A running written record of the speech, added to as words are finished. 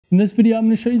In this video, I'm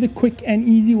going to show you the quick and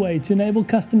easy way to enable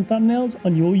custom thumbnails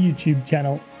on your YouTube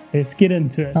channel. Let's get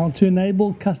into it. Now, to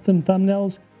enable custom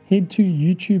thumbnails, head to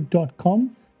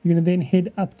youtube.com. You're going to then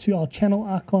head up to our channel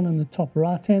icon on the top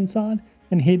right hand side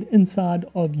and head inside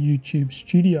of YouTube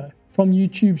Studio. From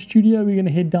YouTube Studio, we're going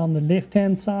to head down the left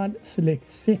hand side, select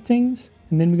settings,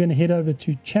 and then we're going to head over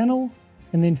to channel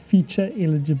and then feature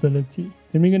eligibility.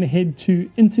 Then we're going to head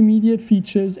to intermediate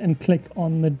features and click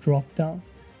on the drop down.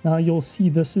 Now you'll see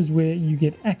this is where you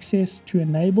get access to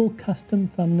enable custom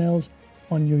thumbnails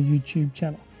on your YouTube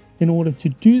channel. In order to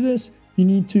do this, you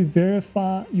need to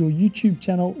verify your YouTube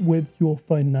channel with your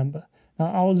phone number. Now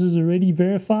ours is already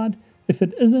verified. If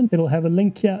it isn't, it'll have a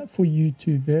link here for you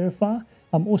to verify.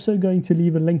 I'm also going to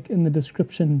leave a link in the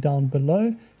description down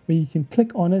below where you can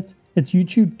click on it. It's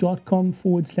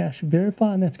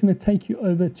youtube.com/verify, and that's going to take you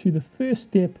over to the first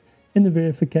step in the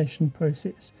verification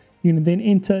process. You're going to then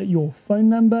enter your phone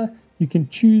number. You can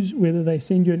choose whether they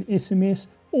send you an SMS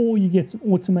or you get an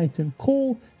automated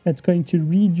call that's going to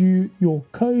read you your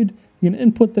code. You're going to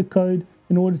input the code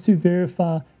in order to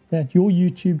verify that your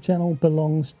YouTube channel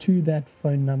belongs to that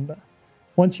phone number.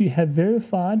 Once you have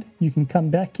verified, you can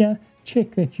come back here,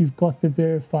 check that you've got the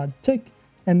verified tick,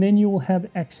 and then you will have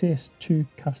access to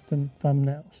custom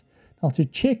thumbnails. Now, to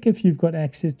check if you've got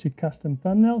access to custom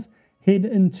thumbnails, head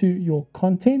into your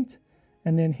content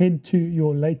and then head to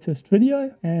your latest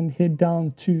video and head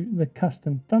down to the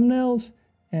custom thumbnails.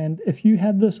 And if you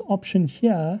have this option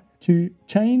here to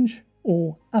change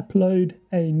or upload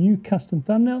a new custom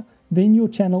thumbnail, then your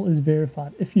channel is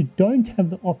verified. If you don't have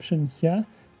the option here,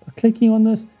 by clicking on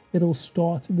this, it'll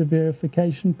start the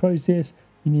verification process.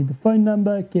 You need the phone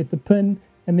number, get the PIN,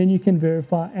 and then you can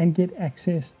verify and get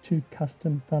access to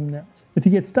custom thumbnails. If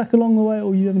you get stuck along the way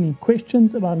or you have any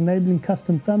questions about enabling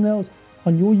custom thumbnails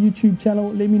on your YouTube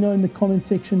channel, let me know in the comment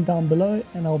section down below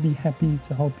and I'll be happy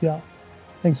to help you out.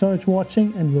 Thanks so much for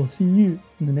watching, and we'll see you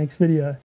in the next video.